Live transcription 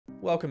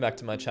Welcome back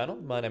to my channel.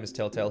 My name is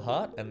Telltale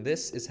Heart, and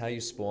this is how you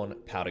spawn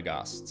powder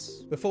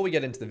ghasts. Before we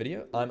get into the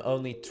video, I'm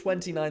only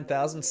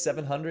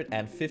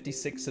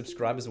 29,756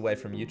 subscribers away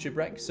from YouTube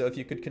rank, so if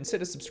you could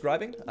consider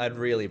subscribing, I'd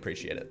really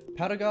appreciate it.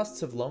 Powder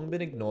ghasts have long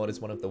been ignored as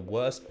one of the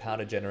worst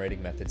powder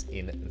generating methods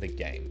in the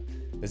game.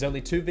 There's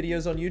only 2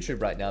 videos on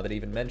YouTube right now that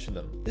even mention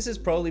them. This is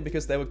probably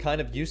because they were kind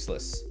of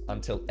useless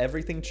until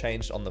everything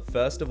changed on the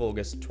 1st of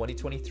August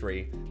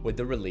 2023 with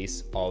the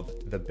release of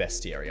the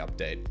Bestiary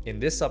update. In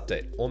this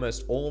update,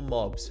 almost all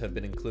mobs have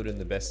been included in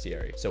the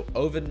Bestiary. So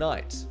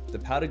overnight, the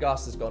powder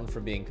ghast has gone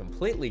from being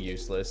completely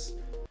useless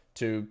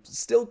to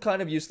still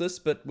kind of useless,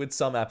 but with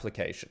some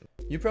application.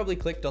 You probably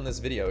clicked on this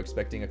video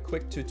expecting a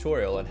quick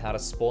tutorial on how to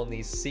spawn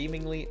these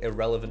seemingly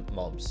irrelevant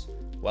mobs.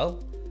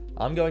 Well,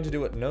 I'm going to do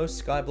what no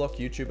Skyblock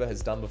YouTuber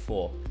has done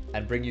before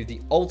and bring you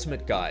the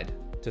ultimate guide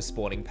to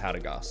spawning powder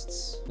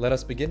ghasts. Let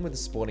us begin with the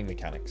spawning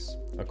mechanics.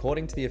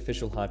 According to the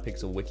official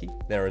Hypixel wiki,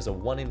 there is a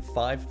 1 in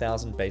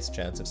 5,000 base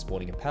chance of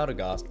spawning a powder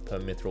ghast per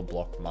mithril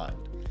block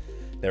mined.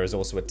 There is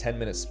also a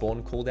 10-minute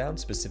spawn cooldown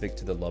specific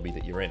to the lobby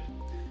that you're in.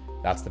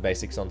 That's the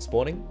basics on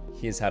spawning.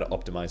 Here's how to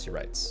optimize your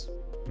rates.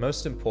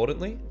 Most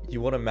importantly,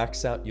 you want to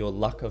max out your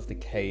Luck of the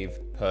Cave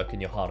perk in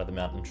your Heart of the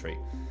Mountain tree.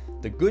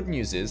 The good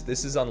news is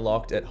this is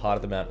unlocked at Heart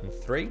of the Mountain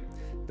 3.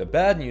 The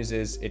bad news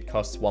is it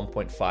costs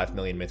 1.5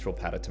 million mithril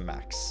powder to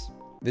max.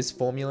 This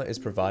formula is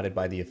provided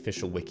by the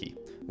official wiki.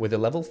 With a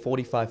level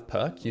 45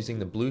 perk using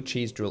the blue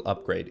cheese drill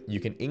upgrade, you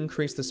can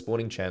increase the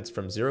spawning chance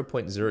from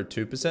 0.02%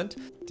 to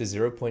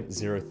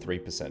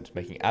 0.03%,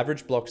 making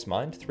average blocks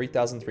mined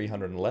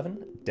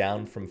 3,311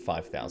 down from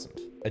 5,000.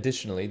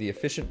 Additionally, the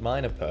efficient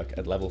miner perk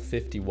at level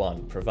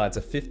 51 provides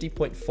a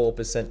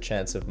 50.4%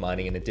 chance of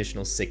mining an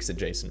additional 6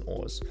 adjacent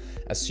ores.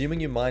 Assuming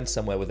you mine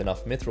somewhere with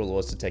enough mithril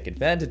ores to take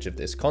advantage of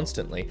this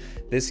constantly,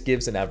 this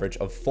gives an average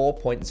of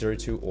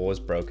 4.02 ores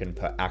broken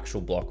per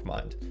actual block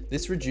mined.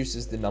 This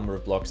reduces the number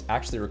of blocks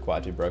actually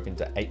required to be broken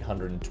to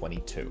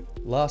 822.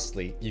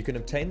 Lastly, you can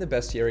obtain the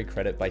Bestiary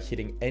credit by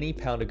hitting any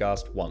powder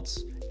ghast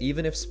once,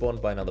 even if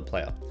spawned by another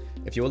player.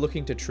 If you're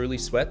looking to truly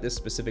sweat this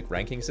specific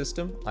ranking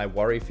system, I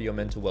worry for your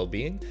mental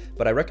well-being,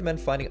 but I recommend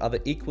finding other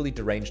equally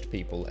deranged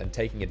people and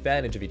taking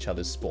advantage of each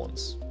other's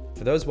spawns.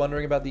 For those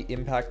wondering about the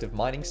impact of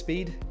mining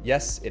speed,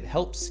 yes, it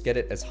helps get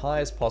it as high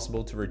as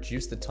possible to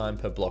reduce the time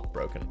per block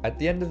broken. At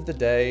the end of the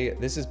day,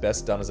 this is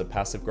best done as a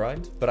passive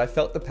grind, but I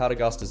felt the powder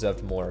ghast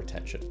deserved more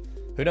attention.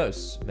 Who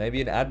knows, maybe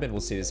an admin will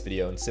see this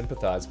video and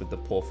sympathize with the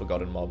poor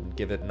forgotten mob and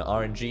give it an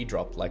RNG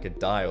drop like a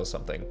die or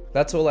something.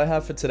 That's all I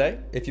have for today.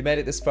 If you made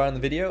it this far in the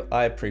video,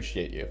 I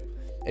appreciate you.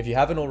 If you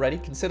haven't already,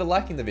 consider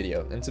liking the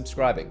video and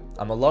subscribing.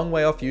 I'm a long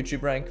way off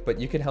YouTube rank, but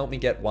you can help me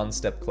get one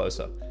step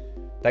closer.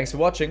 Thanks for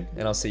watching,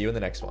 and I'll see you in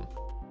the next one.